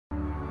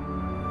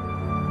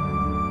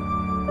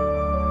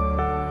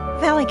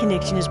Valley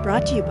Connection is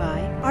brought to you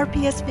by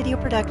RPS Video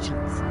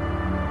Productions.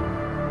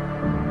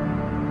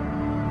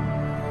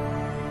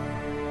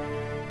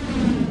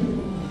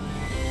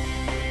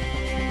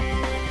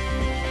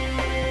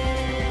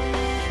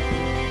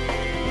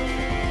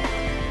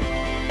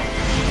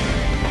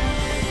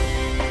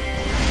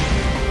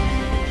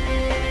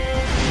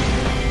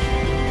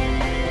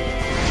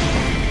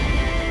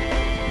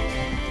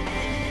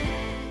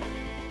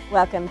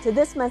 Welcome to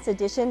this month's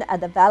edition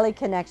of the Valley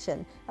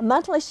Connection, a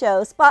monthly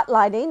show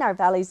spotlighting our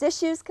Valley's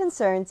issues,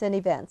 concerns, and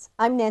events.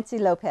 I'm Nancy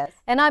Lopez.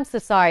 And I'm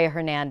Cesaria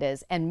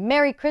Hernandez. And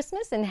Merry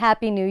Christmas and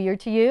Happy New Year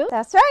to you.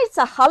 That's right. It's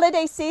a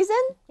holiday season.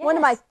 Yes. One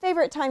of my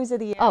favorite times of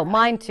the year. Oh,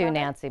 mine too,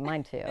 Nancy.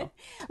 Mine too. A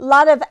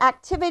lot of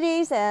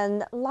activities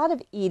and a lot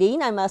of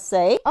eating, I must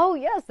say. Oh,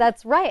 yes,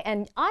 that's right.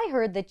 And I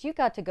heard that you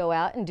got to go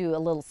out and do a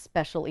little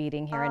special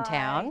eating here in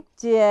town.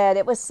 Did.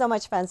 It was so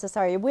much fun,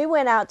 Cesaria. We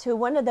went out to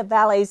one of the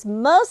Valley's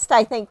most,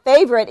 I think,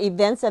 favorite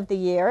events of the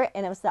year,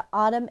 and it was the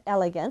Autumn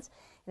Elegance.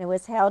 And it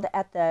was held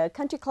at the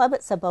Country Club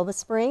at Soboba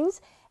Springs.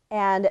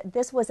 And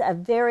this was a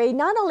very,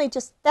 not only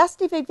just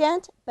festive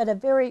event, but a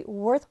very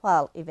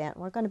worthwhile event.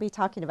 We're going to be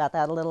talking about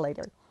that a little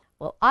later.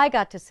 Well, I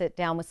got to sit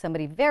down with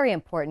somebody very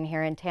important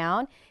here in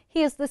town.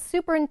 He is the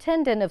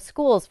superintendent of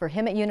schools for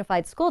Hemet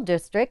Unified School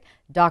District,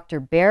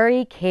 Dr.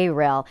 Barry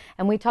Kayrell.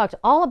 And we talked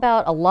all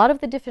about a lot of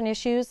the different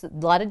issues, a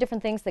lot of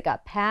different things that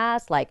got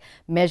passed, like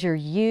Measure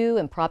U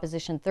and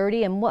Proposition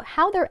 30, and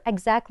how they're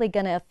exactly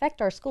going to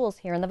affect our schools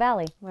here in the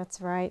Valley. That's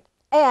right.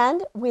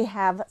 And we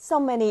have so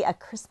many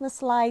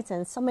Christmas lights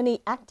and so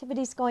many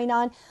activities going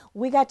on.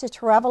 We got to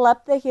travel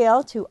up the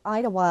hill to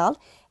Idyllwild,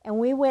 and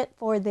we went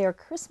for their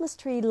Christmas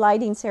tree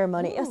lighting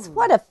ceremony. It was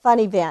what a fun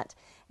event.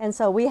 And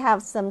so we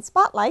have some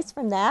spotlights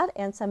from that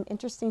and some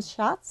interesting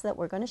shots that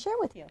we're going to share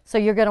with you. So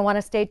you're going to want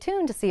to stay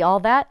tuned to see all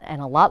that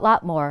and a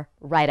lot more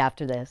right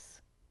after this.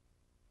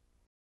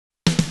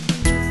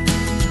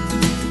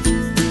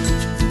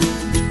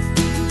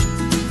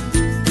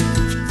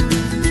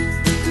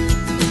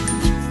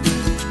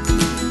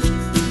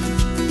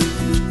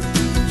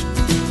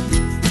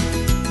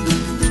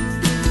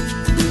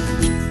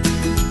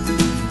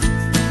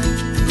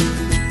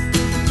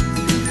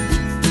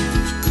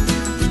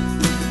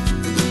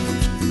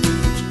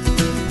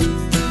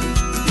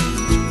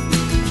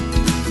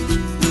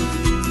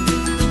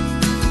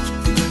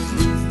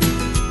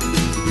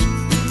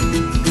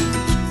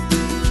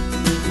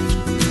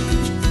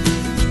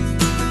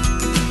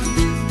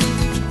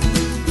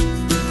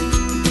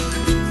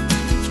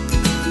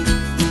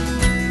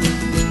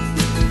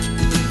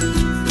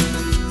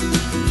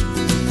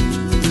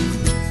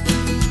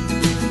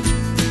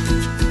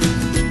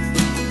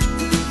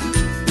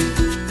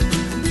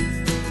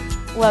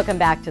 Welcome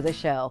back to the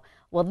show.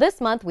 Well, this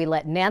month we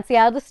let Nancy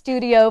out of the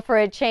studio for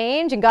a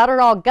change and got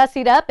her all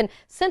gussied up and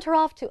sent her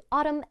off to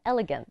Autumn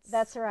Elegance.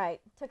 That's right.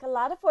 Took a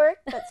lot of work,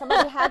 but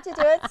somebody had to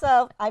do it,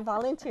 so I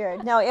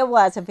volunteered. No, it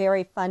was a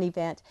very fun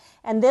event.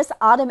 And this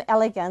Autumn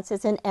Elegance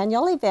is an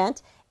annual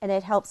event, and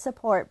it helps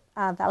support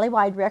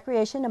Valley-wide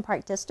Recreation and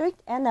Park District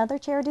and other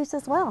charities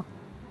as well.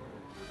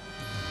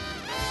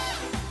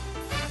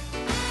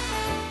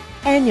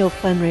 Annual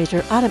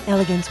fundraiser Autumn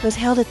Elegance was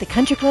held at the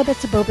Country Club at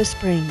Soboba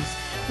Springs.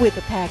 With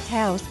a packed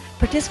house,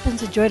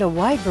 participants enjoyed a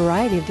wide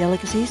variety of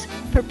delicacies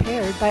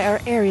prepared by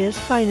our area's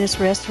finest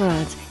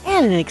restaurants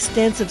and an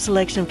extensive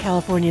selection of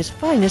California's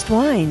finest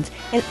wines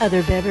and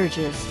other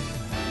beverages.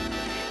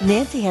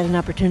 Nancy had an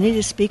opportunity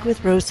to speak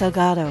with Rose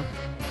Salgado.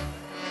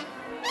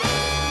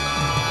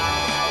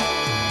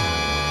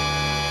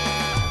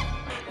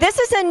 This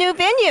is a new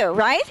venue,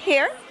 right,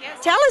 here?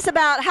 Yes. Tell us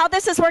about how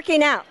this is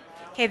working out.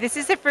 Okay, this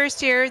is the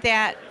first year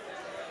that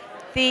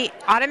the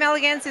Autumn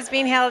Elegance is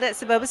being held at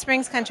Soboba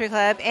Springs Country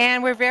Club,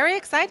 and we're very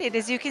excited.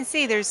 As you can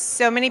see, there's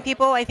so many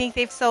people. I think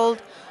they've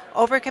sold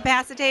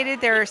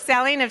overcapacitated. They're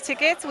selling of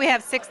tickets. We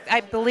have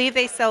I believe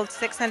they sold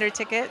 600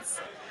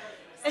 tickets.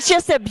 It's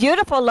just a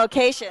beautiful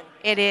location.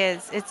 It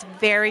is. It's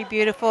very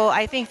beautiful.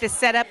 I think the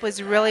setup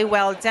was really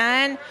well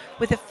done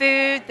with the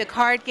food, the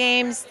card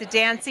games, the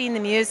dancing,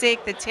 the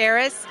music, the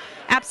terrace.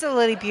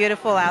 Absolutely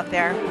beautiful out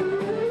there.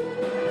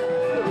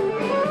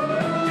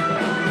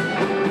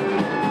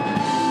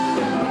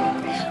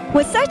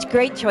 With such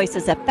great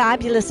choices of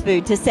fabulous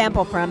food to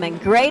sample from and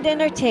great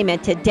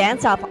entertainment to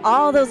dance off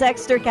all those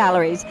extra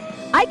calories,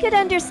 I could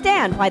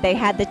understand why they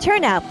had the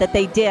turnout that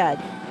they did.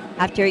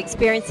 After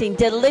experiencing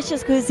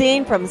delicious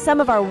cuisine from some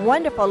of our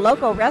wonderful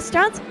local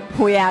restaurants,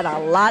 we had a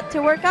lot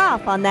to work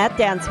off on that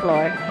dance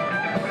floor.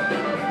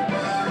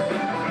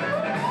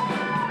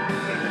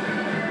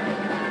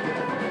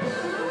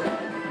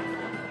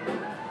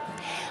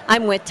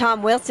 I'm with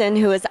Tom Wilson,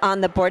 who is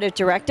on the board of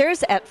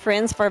directors at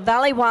Friends for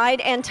Valley-wide.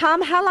 And Tom,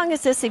 how long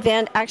has this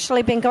event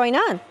actually been going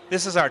on?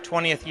 This is our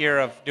 20th year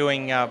of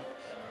doing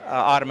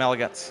Autumn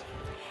Elegance.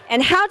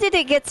 And how did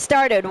it get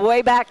started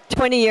way back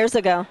 20 years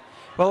ago?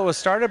 Well, it was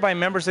started by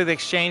members of the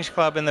Exchange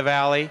Club in the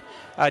Valley.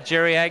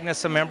 Jerry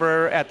Agnes, a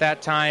member at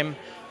that time,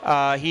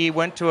 he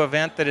went to an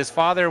event that his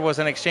father was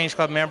an Exchange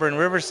Club member in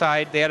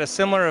Riverside. They had a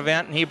similar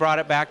event, and he brought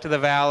it back to the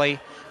Valley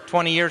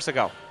 20 years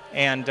ago.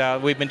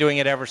 and we've been doing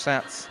it ever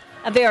since.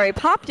 A very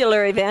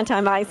popular event,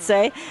 I might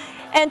say.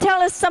 And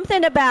tell us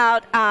something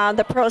about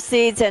the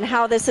proceeds and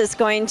how this is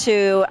going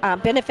to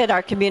benefit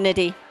our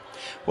community.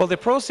 Well, the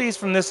proceeds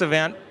from this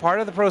event, part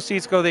of the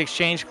proceeds go to the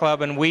Exchange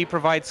Club, and we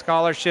provide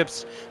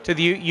scholarships to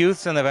the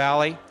youths in the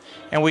Valley.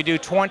 And we do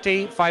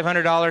 20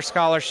 $500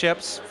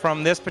 scholarships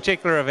from this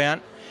particular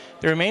event.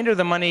 The remainder of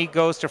the money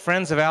goes to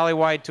Friends of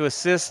Valleywide to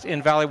assist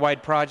in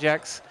Valleywide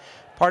projects,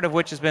 part of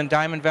which has been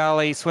Diamond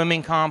Valley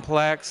Swimming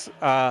Complex,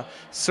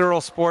 Searle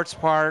Sports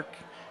Park,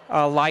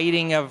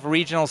 lighting of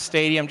regional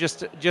stadium,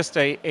 just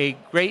a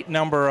great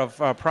number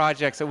of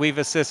projects that we've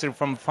assisted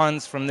from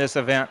funds from this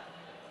event.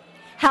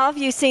 How have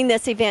you seen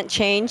this event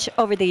change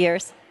over the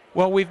years?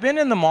 Well, we've been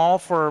in the mall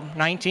for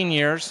 19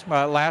 years.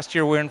 Last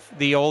year we were in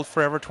the old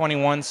Forever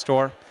 21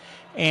 store.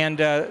 And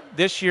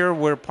this year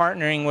we're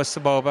partnering with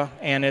Soboba,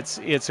 and it's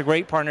a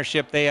great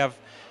partnership. They have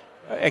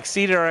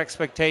exceeded our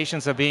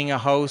expectations of being a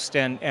host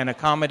and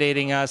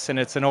accommodating us, and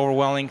it's an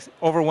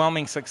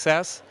overwhelming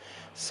success.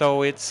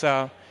 So it's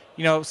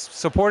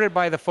supported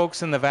by the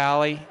folks in the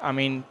Valley. I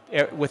mean,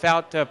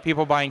 without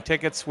people buying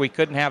tickets, we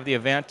couldn't have the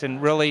event, and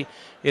really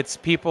it's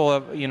people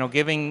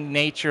giving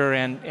nature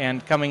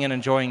and coming and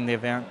enjoying the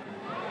event.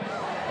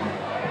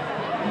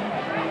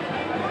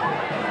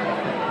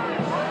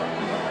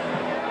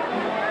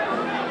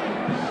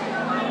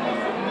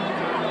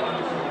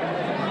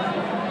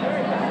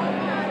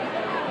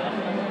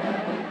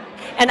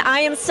 And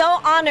I am so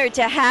honored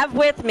to have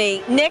with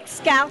me Nick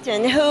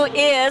Scouten, who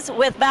is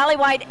with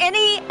Valleywide.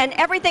 Any and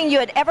everything you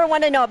would ever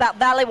want to know about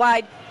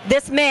Valleywide,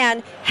 this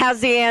man has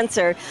the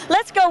answer.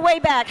 Let's go way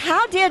back.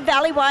 How did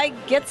Valleywide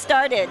get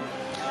started?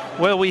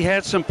 Well, we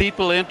had some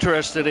people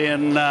interested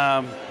in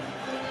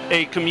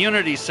a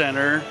community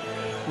center,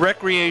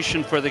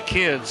 recreation for the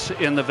kids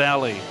in the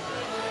Valley.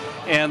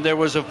 And there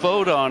was a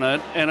vote on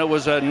it, and it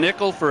was a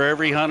nickel for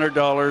every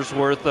 $100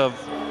 worth of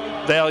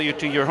value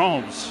to your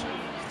homes.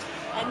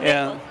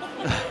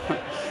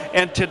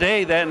 And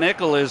today that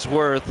nickel is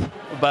worth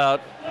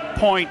about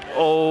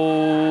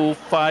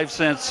 0.05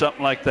 cents,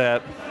 something like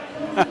that.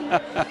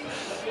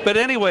 But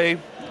anyway,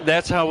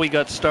 that's how we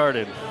got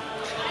started.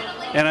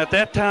 And at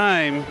that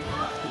time,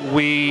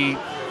 we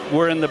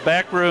were in the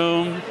back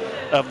room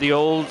of the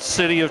old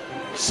City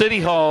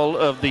Hall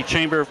of the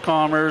Chamber of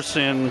Commerce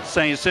in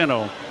San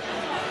Jacinto.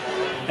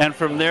 And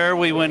from there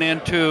we went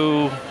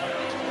into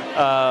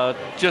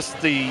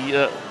just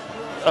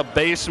a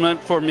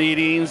basement for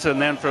meetings, and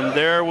then from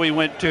there we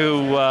went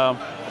to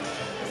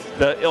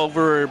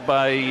over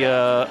by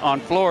on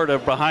Florida,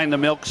 behind the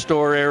milk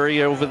store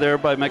area over there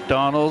by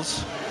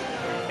McDonald's,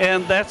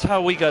 and that's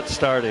how we got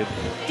started.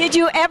 Did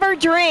you ever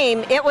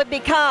dream it would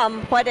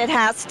become what it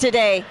has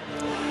today?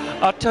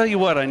 I'll tell you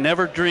what, I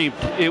never dreamed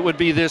it would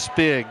be this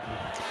big.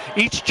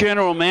 Each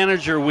general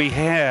manager we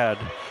had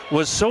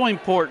was so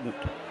important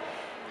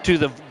to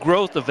the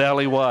growth of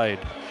Valleywide,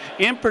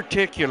 in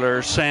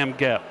particular Sam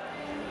Gepp.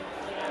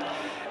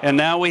 And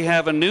now we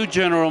have a new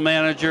general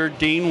manager,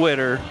 Dean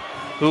Witter,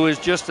 who is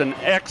just an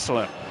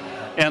excellent.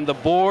 And the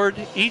board,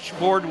 each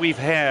board we've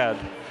had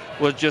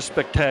was just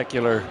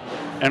spectacular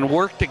and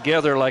worked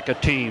together like a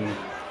team.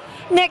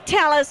 Nick,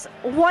 tell us,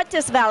 what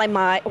does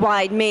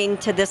Valleywide mean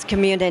to this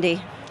community?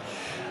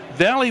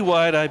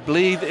 Valleywide, I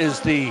believe,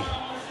 is the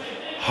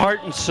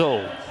heart and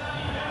soul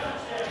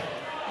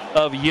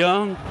of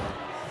young,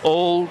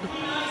 old,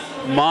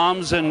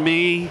 moms and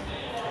me,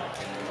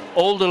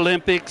 old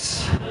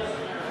Olympics.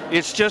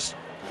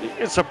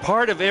 It's a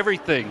part of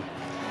everything.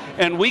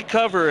 And we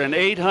cover an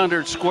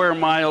 800 square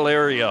mile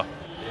area.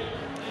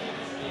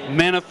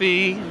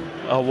 Menifee,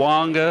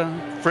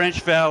 Awanga, French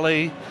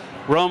Valley,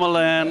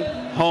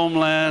 Romaland,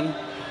 Homeland,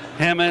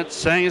 Hemet,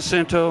 San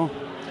Jacinto,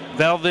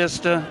 Val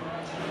Vista.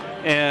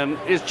 And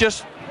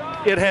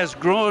it has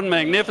grown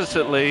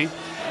magnificently.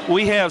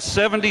 We have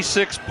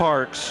 76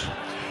 parks,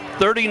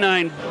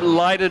 39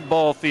 lighted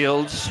ball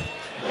fields,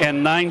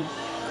 and 9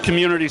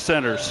 community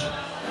centers.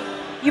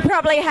 You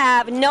probably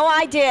have no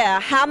idea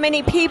how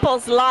many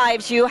people's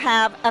lives you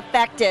have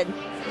affected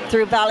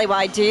through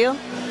Valleywide, do you?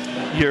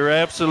 You're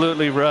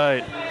absolutely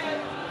right.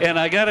 And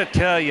I got to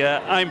tell you,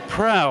 I'm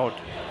proud,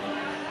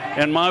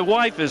 and my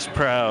wife is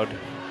proud,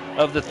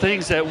 of the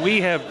things that we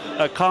have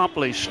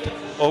accomplished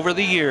over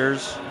the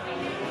years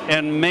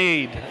and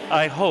made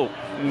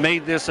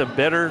this a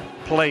better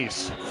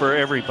place for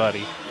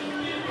everybody.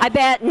 I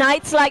bet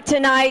nights like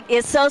tonight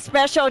is so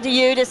special to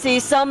you to see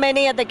so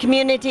many of the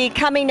community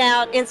coming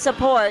out in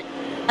support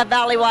of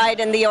Valleywide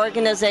and the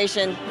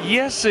organization.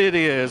 Yes, it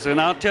is. And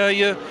I'll tell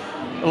you,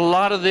 a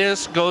lot of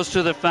this goes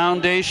to the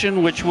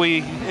foundation, which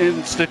we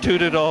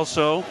instituted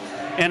also.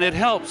 And it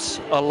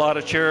helps a lot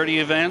of charity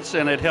events,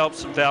 and it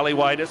helps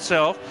Valleywide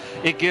itself.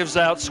 It gives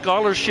out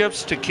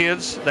scholarships to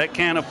kids that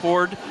can't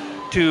afford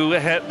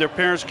their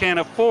parents can't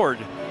afford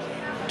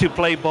to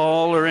play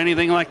ball or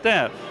anything like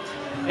that.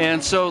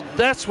 And so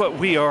that's what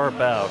we are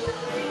about.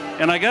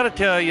 And I got to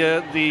tell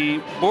you,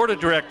 the board of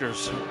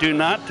directors do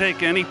not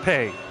take any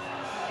pay.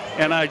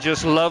 And I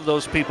just love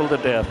those people to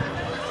death.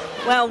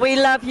 Well, we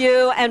love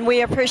you, and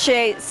we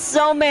appreciate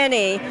so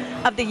many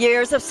of the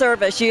years of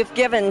service you've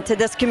given to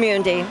this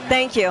community.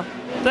 Thank you.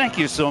 Thank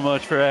you so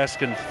much for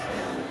asking.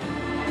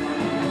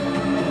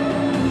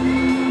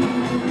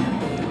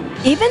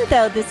 Even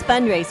though this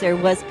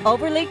fundraiser was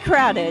overly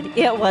crowded,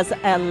 it was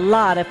a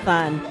lot of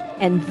fun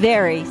and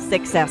very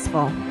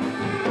successful.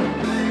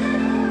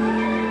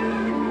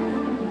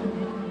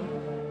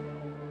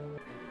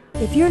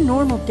 If your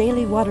normal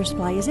daily water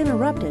supply is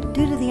interrupted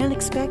due to the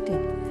unexpected,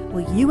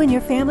 will you and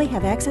your family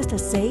have access to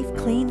safe,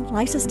 clean,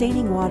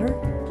 life-sustaining water?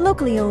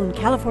 Locally owned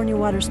California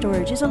Water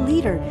Storage is a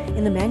leader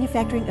in the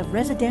manufacturing of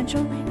residential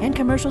and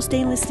commercial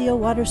stainless steel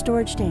water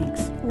storage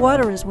tanks.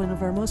 Water is one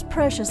of our most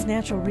precious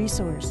natural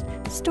resources.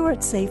 Store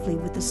it safely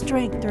with the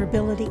strength,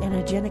 durability, and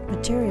hygienic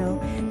material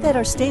that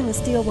our stainless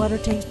steel water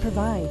tanks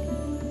provide.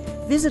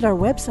 Visit our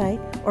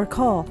website or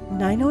call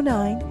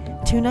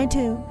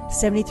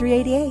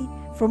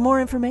 909-292-7388 for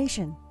more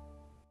information.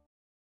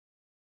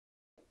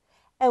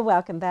 And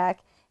welcome back.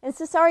 And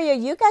Cesario,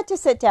 you got to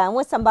sit down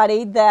with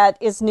somebody that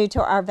is new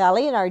to our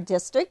valley and our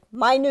district,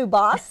 my new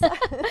boss.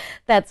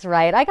 That's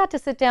right. I got to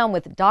sit down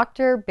with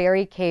Dr.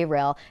 Barry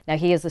Kayrell. Now,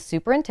 he is the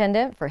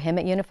superintendent for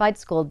Hemet Unified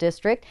School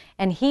District,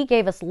 and he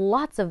gave us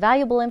lots of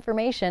valuable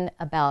information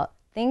about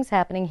things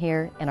happening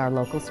here in our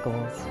local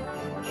schools.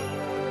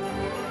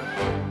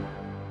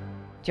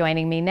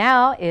 Joining me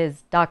now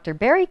is Dr.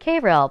 Barry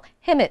Kayrell,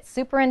 Hemet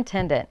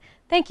Superintendent.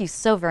 Thank you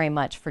so very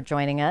much for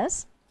joining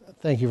us.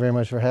 Thank you very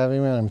much for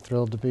having me. I'm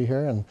thrilled to be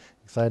here and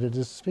excited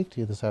to speak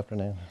to you this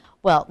afternoon.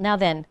 Well, now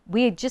then,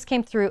 we just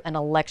came through an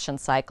election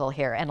cycle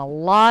here, and a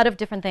lot of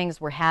different things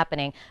were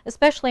happening,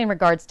 especially in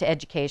regards to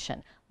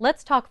education.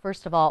 Let's talk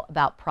first of all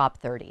about Prop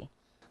 30.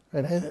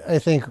 Right. I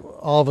think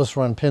all of us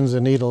were on pins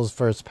and needles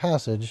for its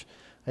passage.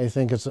 I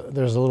think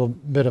there's a little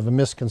bit of a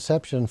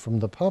misconception from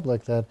the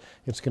public that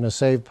it's going to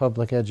save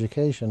public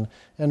education.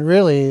 And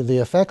really, the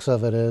effects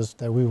of it is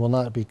that we will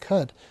not be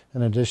cut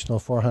an additional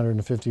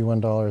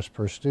 $451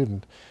 per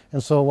student.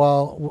 And so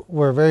while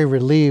we're very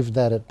relieved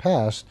that it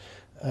passed,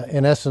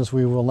 in essence,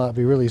 we will not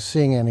be really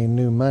seeing any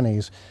new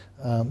monies.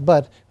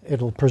 But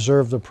it'll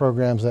preserve the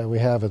programs that we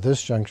have at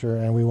this juncture,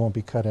 and we won't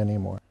be cut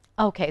anymore.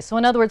 Okay, so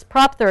in other words,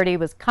 Prop 30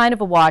 was kind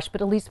of a wash,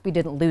 but at least we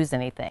didn't lose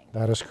anything.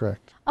 That is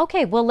correct.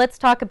 Okay, well, let's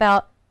talk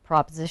about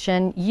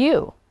Proposition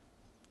U.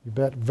 You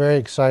bet. Very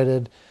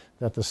excited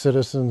that the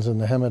citizens in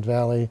the Hemet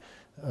Valley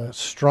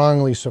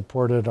strongly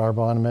supported our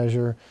bond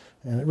measure,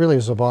 and it really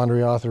is a bond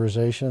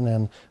reauthorization,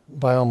 and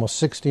by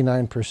almost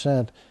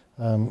 69%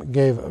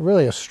 gave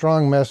really a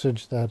strong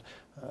message that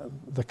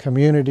the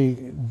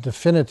community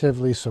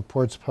definitively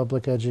supports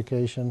public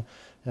education,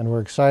 and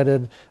we're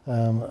excited.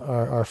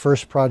 Our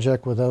first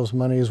project with those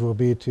monies will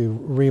be to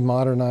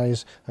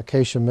remodernize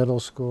Acacia Middle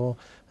School,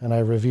 and I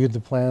reviewed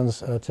the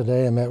plans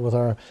today. I met with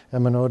our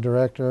M&O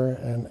director,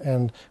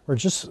 and I'm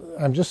just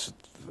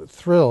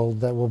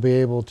thrilled that we'll be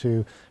able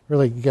to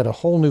really get a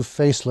whole new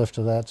facelift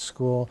to that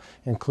school,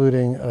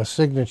 including a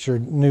signature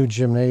new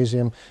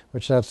gymnasium,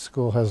 which that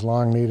school has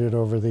long needed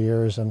over the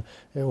years, and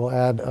it will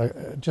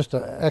add just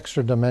an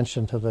extra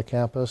dimension to the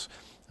campus.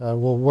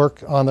 We'll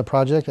work on the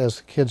project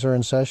as kids are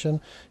in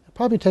session. It'll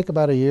probably take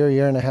about a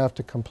year and a half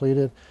to complete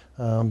it,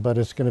 but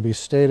it's going to be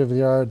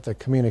state-of-the-art. The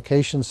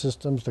communication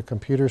systems, the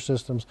computer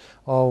systems,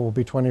 all will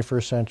be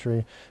 21st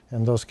century,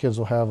 and those kids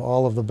will have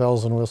all of the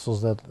bells and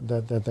whistles that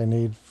they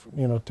need,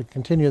 to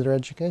continue their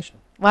education.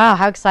 Wow,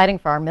 how exciting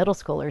for our middle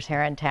schoolers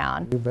here in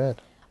town. You bet.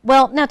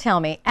 Well, now tell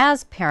me,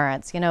 as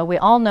parents, we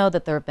all know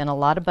that there have been a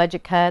lot of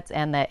budget cuts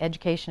and that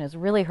education is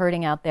really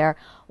hurting out there.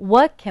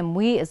 What can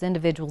we as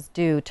individuals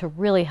do to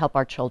really help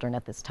our children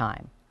at this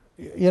time?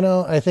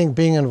 I think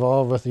being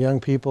involved with young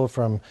people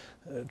from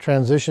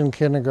transition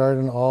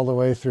kindergarten all the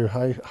way through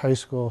high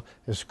school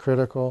is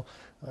critical.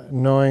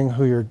 Knowing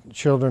who your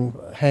children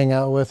hang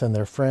out with and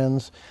their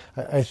friends.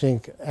 I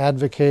think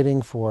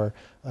advocating for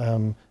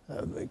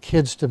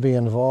kids to be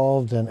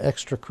involved in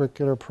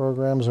extracurricular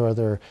programs,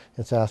 whether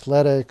it's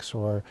athletics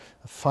or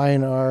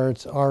fine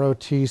arts,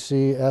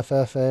 ROTC,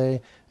 FFA,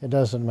 it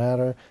doesn't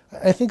matter.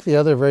 I think the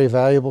other very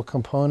valuable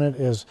component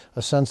is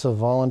a sense of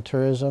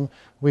volunteerism.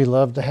 We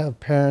love to have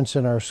parents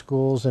in our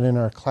schools and in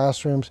our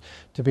classrooms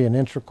to be an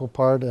integral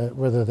part,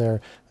 whether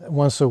they're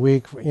once a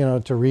week,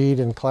 to read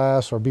in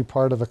class or be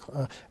part of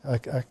a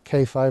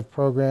K-5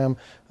 program,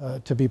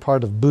 to be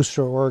part of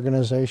booster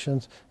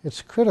organizations.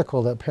 It's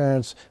critical that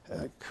parents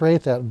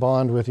create that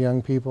bond with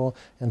young people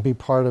and be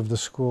part of the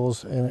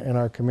schools in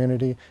our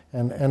community.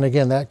 And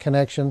again, that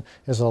connection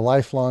is a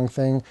lifelong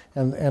thing,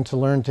 and to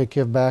learn to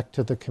give back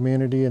to the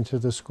community and to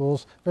the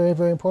schools, very,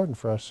 very important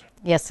for us.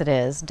 Yes, it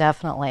is,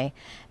 definitely.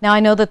 Now, I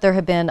know that there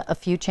have been a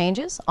few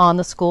changes on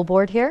the school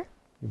board here.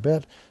 You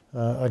bet.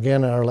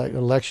 Again, our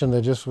election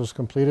that just was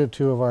completed,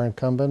 two of our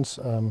incumbents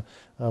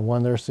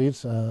won their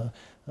seats, and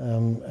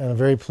I'm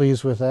very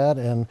pleased with that,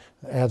 and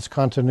adds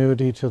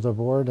continuity to the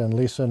board. And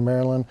Lisa and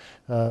Marilyn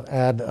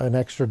add an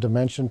extra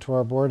dimension to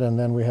our board. And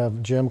then we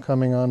have Jim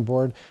coming on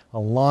board, a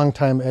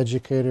longtime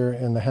educator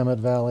in the Hemet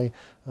Valley,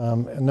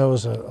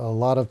 knows a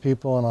lot of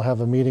people, and I'll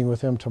have a meeting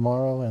with him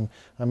tomorrow, and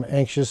I'm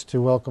anxious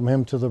to welcome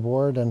him to the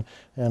board and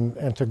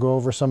to go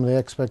over some of the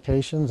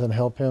expectations and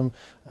help him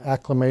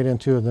acclimate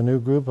into the new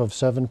group of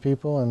 7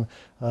 people. And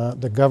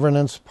the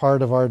governance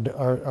part of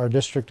our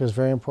district is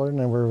very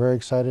important, and we're very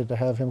excited to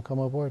have him come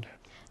aboard.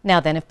 Now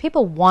then, if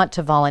people want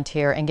to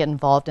volunteer and get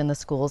involved in the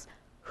schools,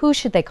 who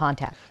should they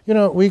contact? You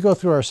know, we go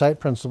through our site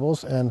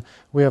principals, and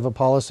we have a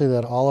policy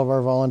that all of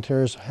our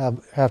volunteers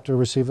have to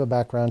receive a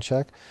background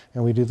check,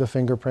 and we do the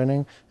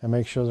fingerprinting and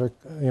make sure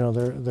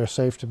they're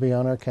safe to be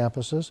on our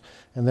campuses,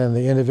 and then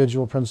the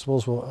individual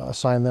principals will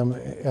assign them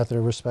at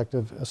their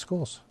respective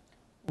schools.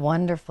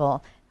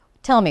 Wonderful.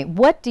 Tell me,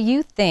 what do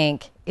you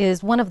think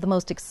is one of the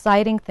most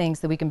exciting things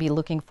that we can be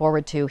looking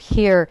forward to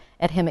here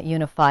at Hemet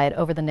Unified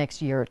over the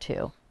next year or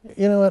two?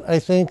 You know what, I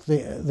think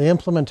the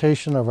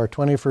implementation of our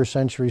 21st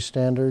century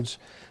standards,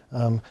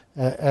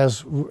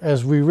 as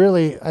we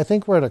really, I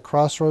think we're at a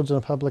crossroads in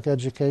public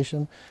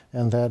education,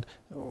 and that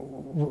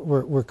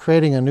we're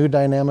creating a new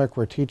dynamic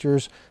where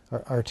teachers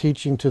are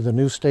teaching to the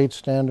new state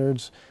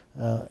standards,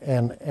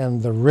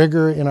 and the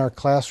rigor in our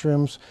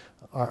classrooms,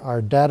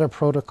 our data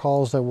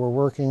protocols that we're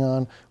working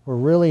on, we're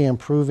really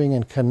improving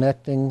and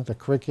connecting the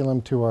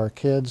curriculum to our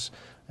kids,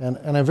 and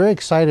I'm very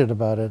excited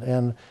about it.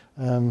 And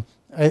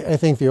I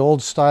think the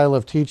old style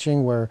of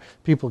teaching where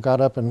people got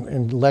up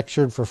and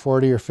lectured for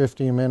 40 or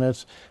 50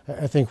 minutes,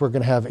 I think we're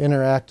going to have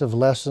interactive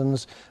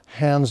lessons,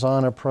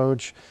 hands-on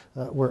approach,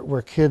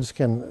 where kids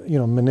can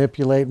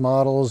manipulate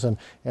models and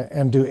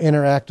do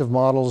interactive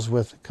models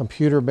with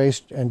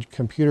computer-based and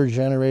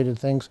computer-generated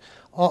things.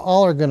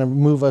 All are going to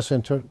move us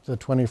into the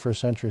 21st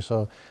century.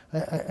 So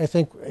I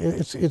think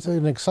it's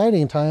an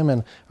exciting time,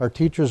 and our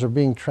teachers are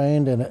being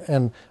trained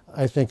and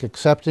I think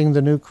accepting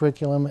the new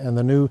curriculum and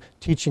the new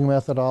teaching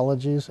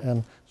methodologies,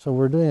 and so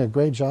we're doing a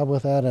great job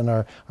with that, and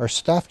our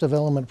staff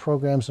development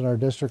programs in our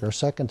district are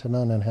second to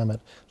none in Hemet,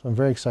 so I'm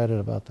very excited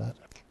about that.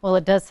 Well,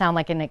 it does sound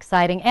like an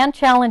exciting and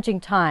challenging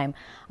time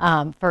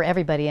for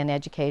everybody in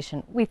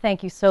education. We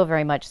thank you so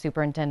very much,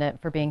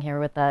 Superintendent, for being here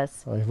with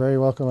us. Well, you're very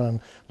welcome, and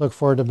look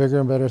forward to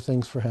bigger and better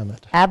things for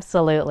Hemet.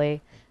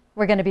 Absolutely.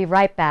 We're going to be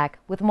right back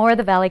with more of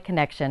the Valley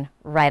Connection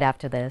right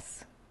after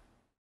this.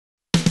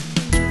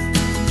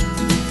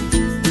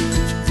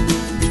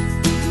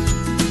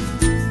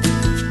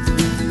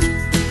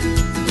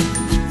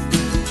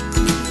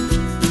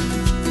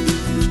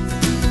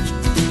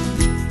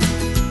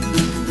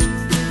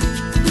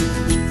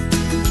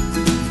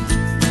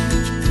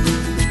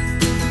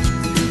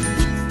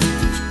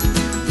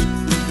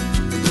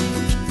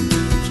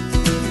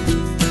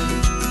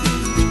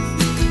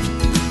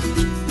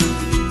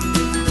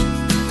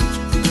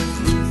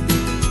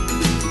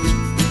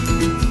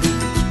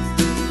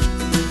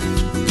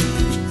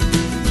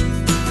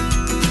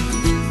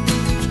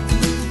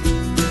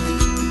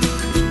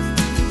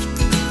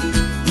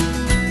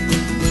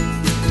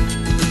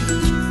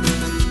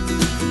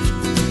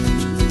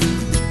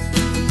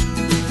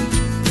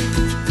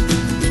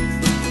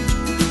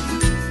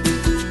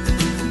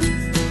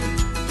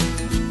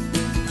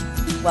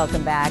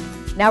 Welcome back.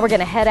 Now we're going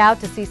to head out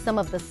to see some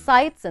of the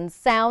sights and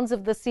sounds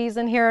of the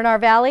season here in our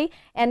valley.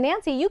 And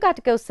Nancy, you got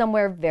to go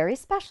somewhere very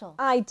special.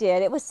 I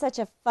did. It was such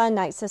a fun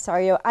night,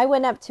 Cesario. I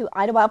went up to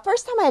Idyllwild.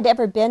 First time I had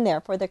ever been there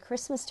for the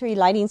Christmas tree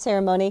lighting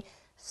ceremony.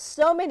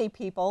 So many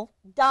people,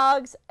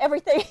 dogs,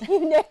 everything, you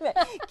name it,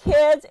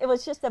 kids. It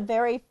was just a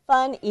very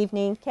fun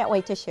evening. Can't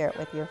wait to share it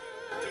with you.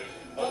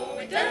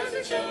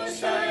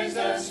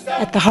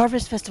 At the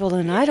Harvest Festival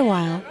in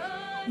Idyllwild,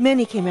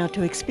 many came out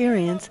to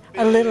experience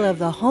a little of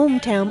the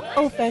hometown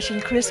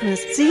old-fashioned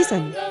Christmas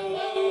season. And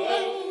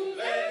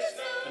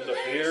the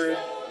beard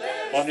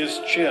on his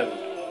chin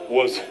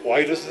was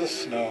white as the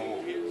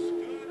snow.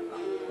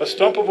 A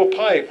stump of a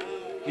pipe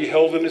he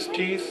held in his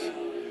teeth,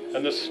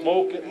 and the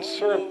smoke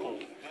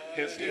encircled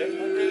his head.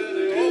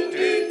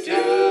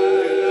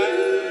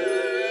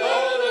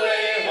 All the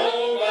way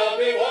home I'll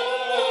be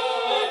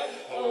warm.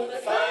 Oh, the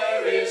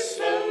fire is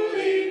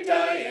slowly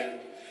dying,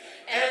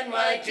 and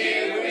my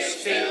dear, we're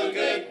still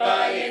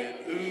goodbying.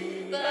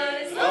 Ooh,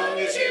 but as long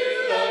as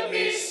you love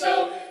me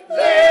so,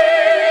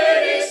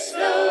 let it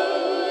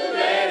snow,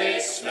 let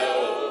it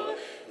snow,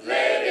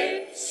 let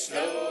it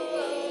snow.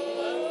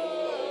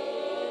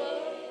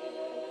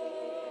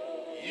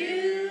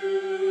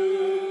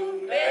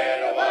 You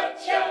better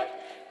watch out,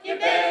 you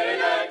better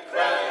not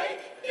cry,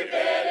 you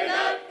better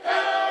not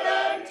pout,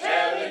 I'm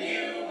telling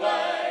you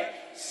why.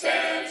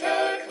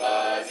 Santa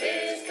Claus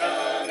is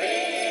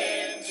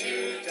coming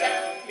to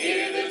town.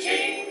 Hear the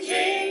jing,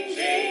 jing,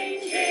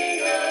 jing,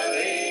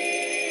 jing-a-ling.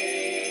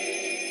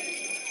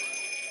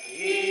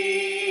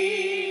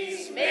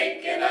 He's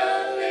making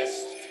a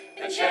list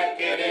and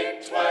checking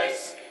it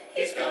twice.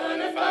 He's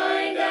gonna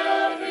find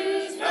out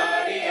who's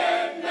naughty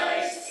and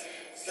nice.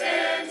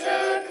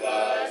 Santa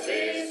Claus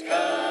is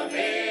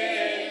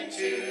coming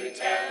to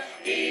town.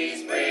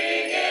 He's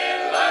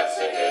bringing lots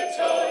of good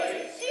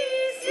toys. He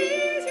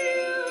sees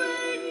you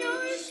when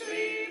you're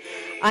asleep.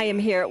 I am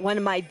here at one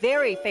of my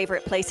very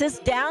favorite places,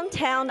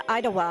 downtown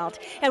Idyllwild,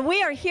 and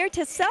we are here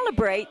to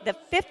celebrate the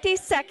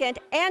 52nd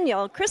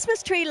annual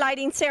Christmas tree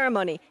lighting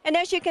ceremony. And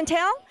as you can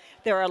tell,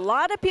 there are a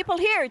lot of people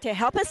here to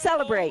help us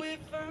celebrate.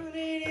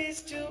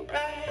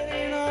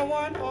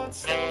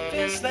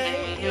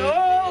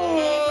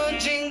 Oh,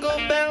 jingle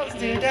bells,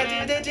 do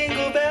da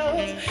jingle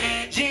bells,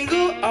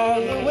 jingle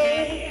all the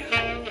way.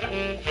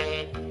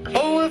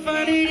 Oh, what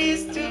fun it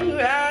is to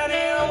ride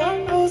in a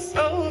one-horse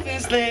open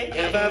sleigh.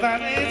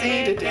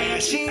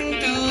 Dashing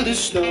through the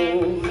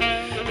snow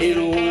in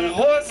a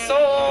one-horse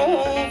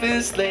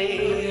open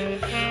sleigh.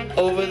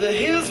 Over the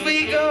hills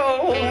we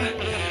go,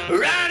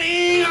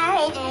 riding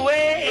all the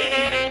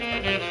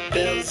way.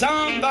 Bells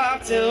on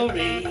bobtail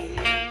ring,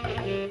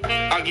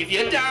 I'll give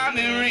you a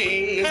diamond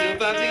ring.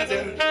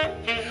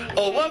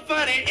 Oh, what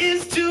fun it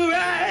is to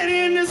ride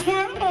in this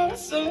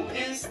one-horse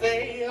open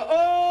sleigh.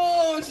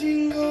 Oh,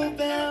 jingle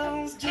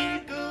bells,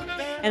 jingle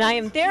bells. And I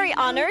am very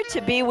honored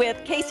to be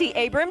with Casey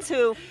Abrams,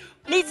 who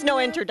needs no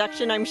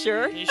introduction, I'm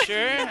sure. You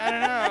sure? I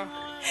don't know.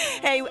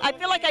 Hey, I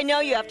feel like I know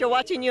you after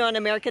watching you on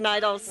American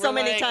Idol so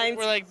many times.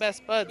 We're like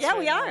best buds. Yeah,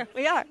 right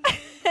we are.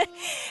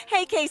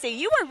 Hey, Casey,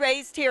 you were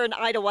raised here in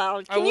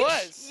Idyllwild. I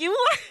was. You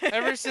were?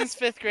 Ever since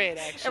 5th grade,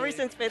 actually. Ever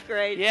since 5th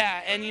grade.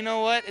 Yeah, and you know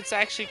what? It's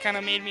actually kind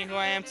of made me who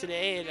I am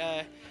today. It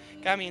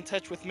got me in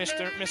touch with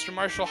Mr.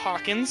 Marshall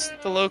Hawkins,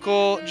 the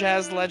local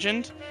jazz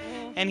legend.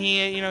 And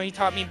he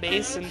taught me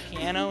bass and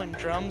piano and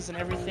drums and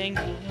everything.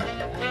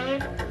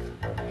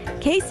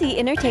 Casey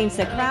entertains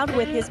the crowd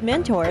with his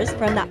mentors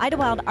from the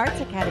Idyllwild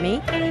Arts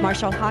Academy,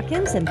 Marshall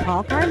Hawkins and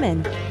Paul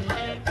Carman.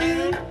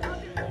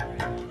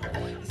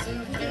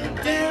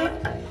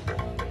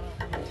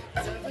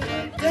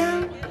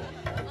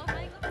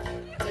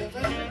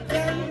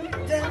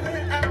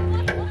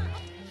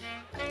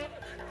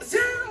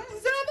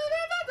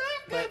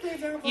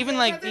 Even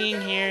like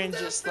being here and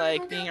just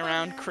like being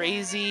around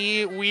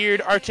crazy, weird,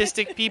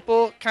 artistic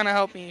people kind of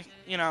helped me,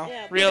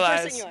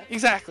 realize.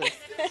 Exactly.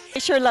 I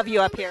sure love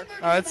you up here.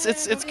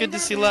 It's good to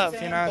see love,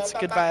 it's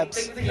good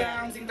vibes.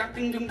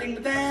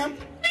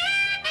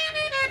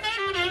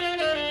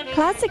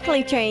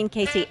 Classically trained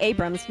Casey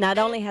Abrams not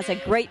only has a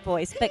great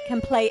voice, but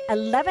can play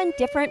 11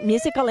 different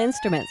musical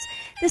instruments.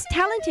 This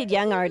talented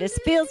young artist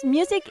feels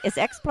music is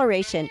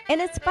exploration,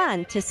 and it's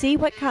fun to see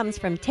what comes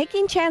from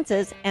taking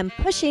chances and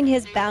pushing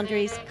his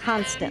boundaries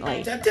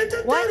constantly.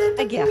 What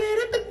a gift.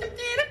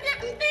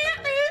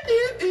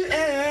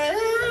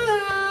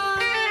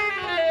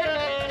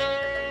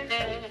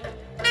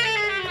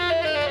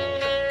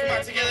 Come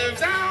on, together.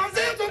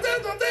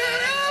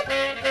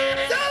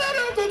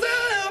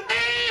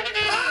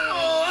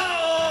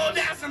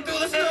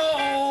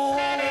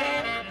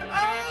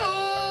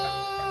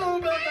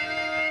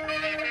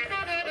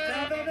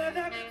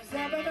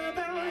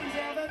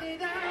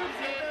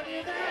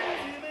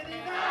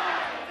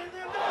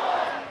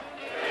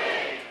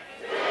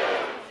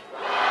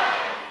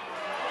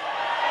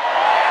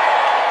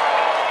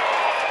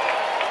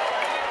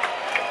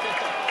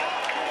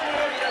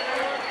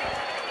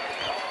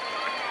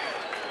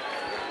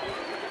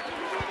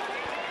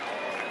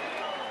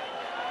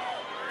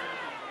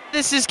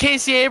 This is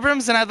Casey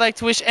Abrams, and I'd like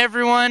to wish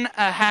everyone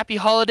a happy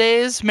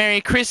holidays,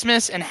 Merry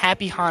Christmas, and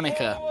Happy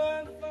Hanukkah.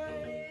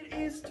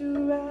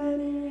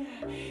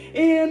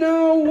 In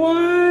a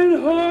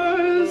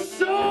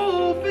one-horse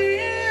open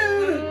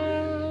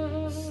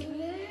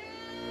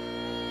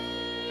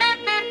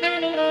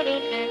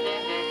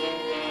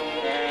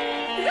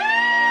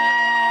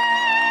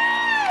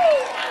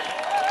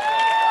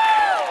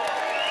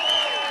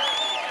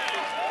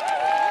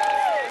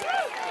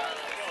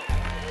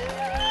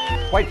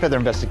White Feather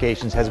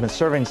Investigations has been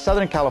serving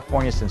Southern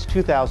California since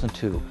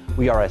 2002.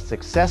 We are a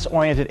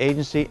success-oriented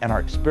agency and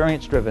are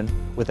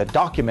experience-driven with a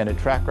documented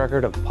track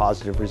record of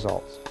positive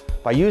results.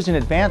 By using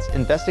advanced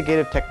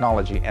investigative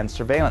technology and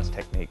surveillance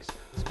techniques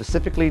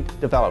specifically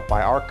developed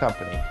by our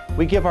company,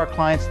 we give our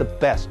clients the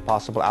best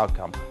possible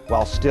outcome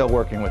while still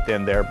working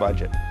within their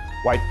budget.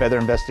 White Feather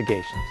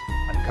Investigations,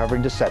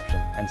 uncovering deception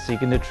and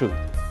seeking the truth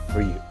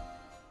for you.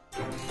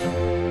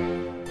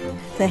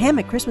 The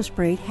Hemet Christmas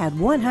Parade had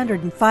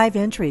 105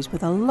 entries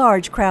with a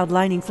large crowd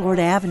lining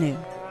Florida Avenue.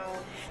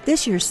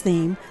 This year's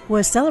theme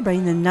was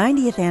celebrating the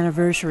 90th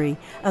anniversary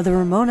of the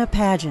Ramona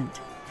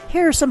pageant.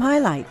 Here are some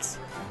highlights.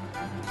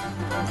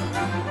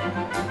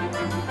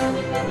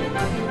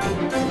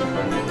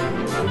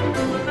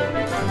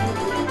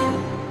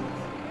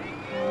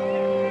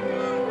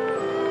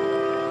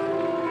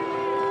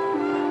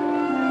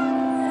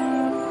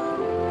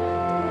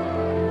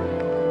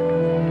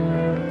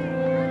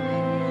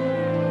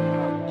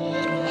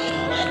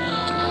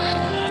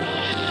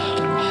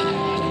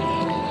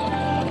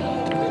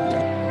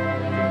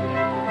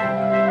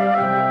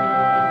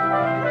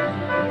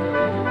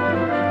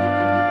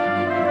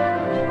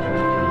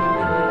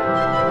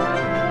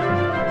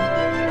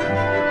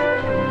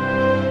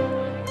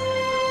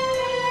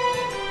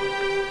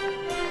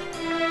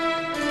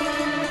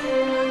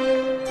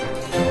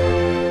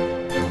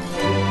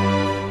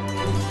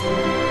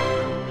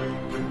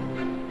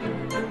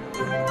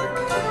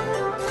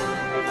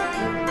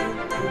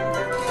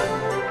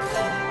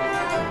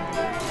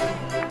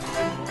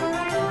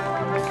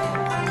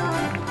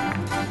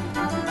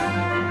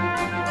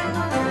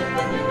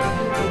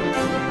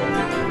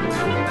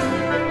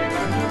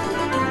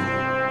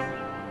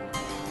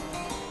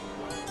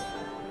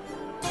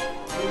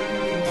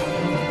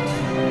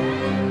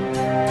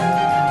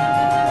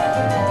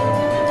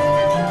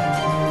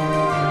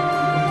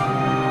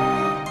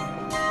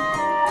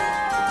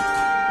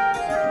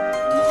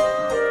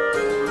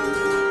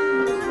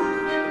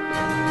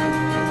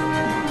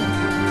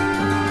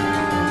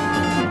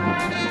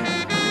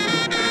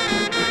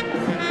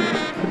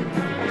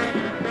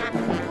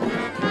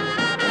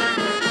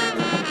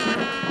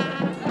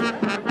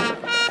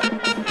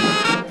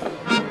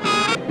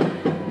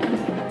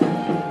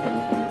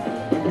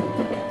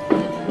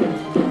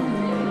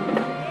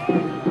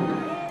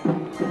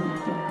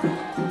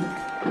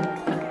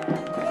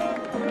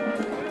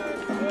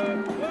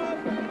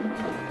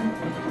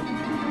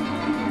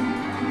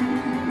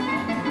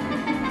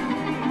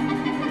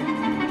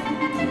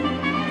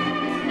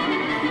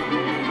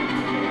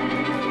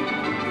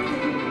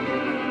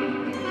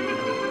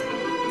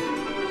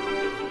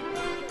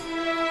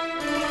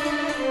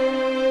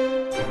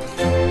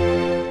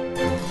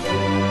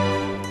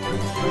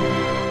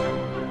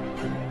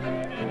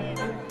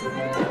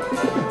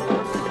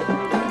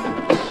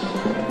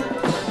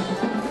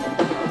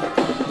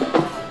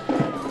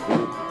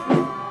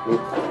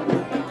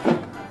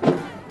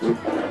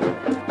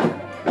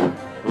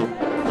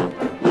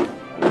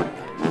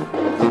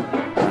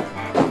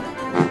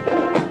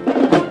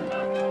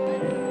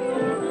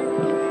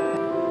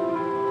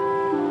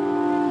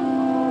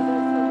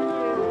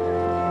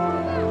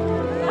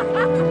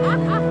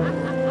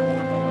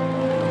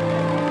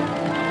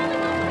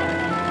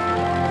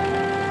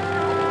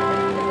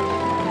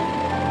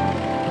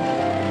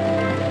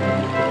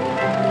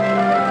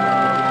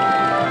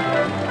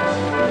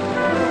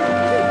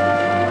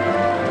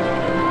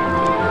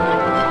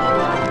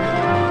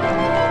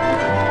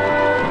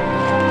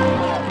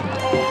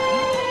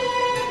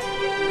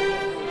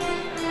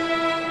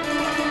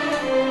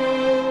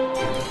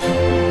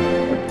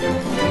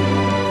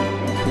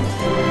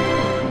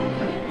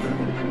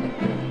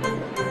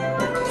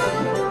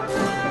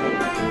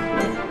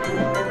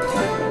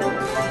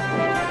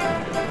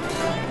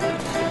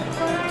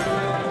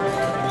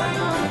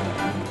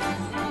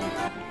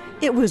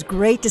 It was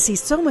great to see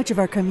so much of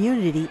our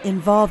community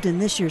involved in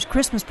this year's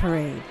Christmas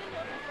parade.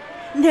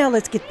 Now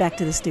let's get back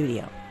to the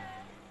studio.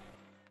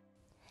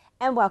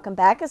 And welcome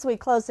back as we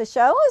close the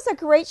show. It was a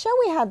great show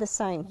we had this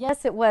time.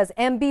 Yes, it was.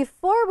 And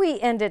before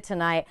we end it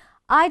tonight,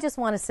 I just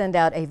want to send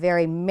out a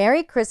very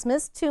Merry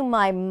Christmas to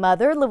my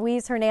mother,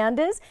 Louise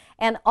Hernandez,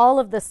 and all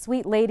of the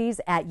sweet ladies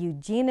at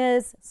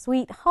Eugenia's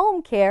Sweet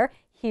Home Care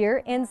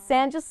here in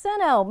San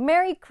Jacinto.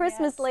 Merry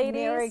Christmas, ladies.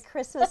 Merry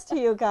Christmas to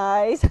you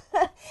guys.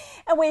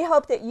 And we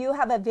hope that you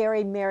have a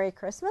very Merry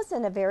Christmas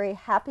and a very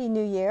Happy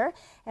New Year.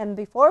 And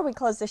before we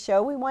close the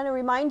show, we want to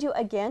remind you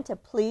again to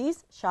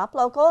please shop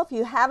local. If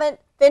you haven't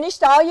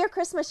finished all your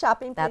Christmas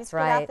shopping, please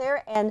get out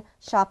there and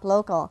shop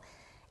local.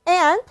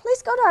 And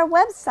please go to our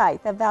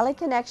website,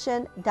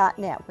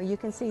 thevalleyconnection.net, where you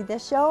can see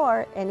this show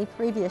or any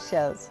previous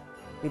shows.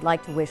 We'd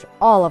like to wish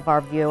all of our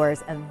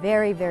viewers a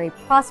very, very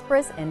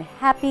prosperous and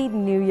happy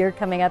New Year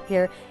coming up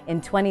here in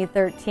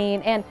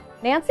 2013. And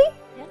Nancy,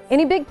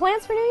 any big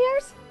plans for New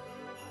Year's?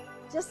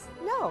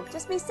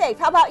 Just be safe.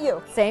 How about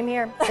you? Same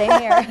here, same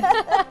here.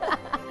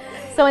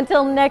 So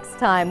until next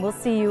time, we'll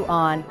see you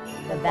on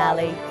The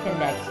Valley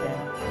Connection.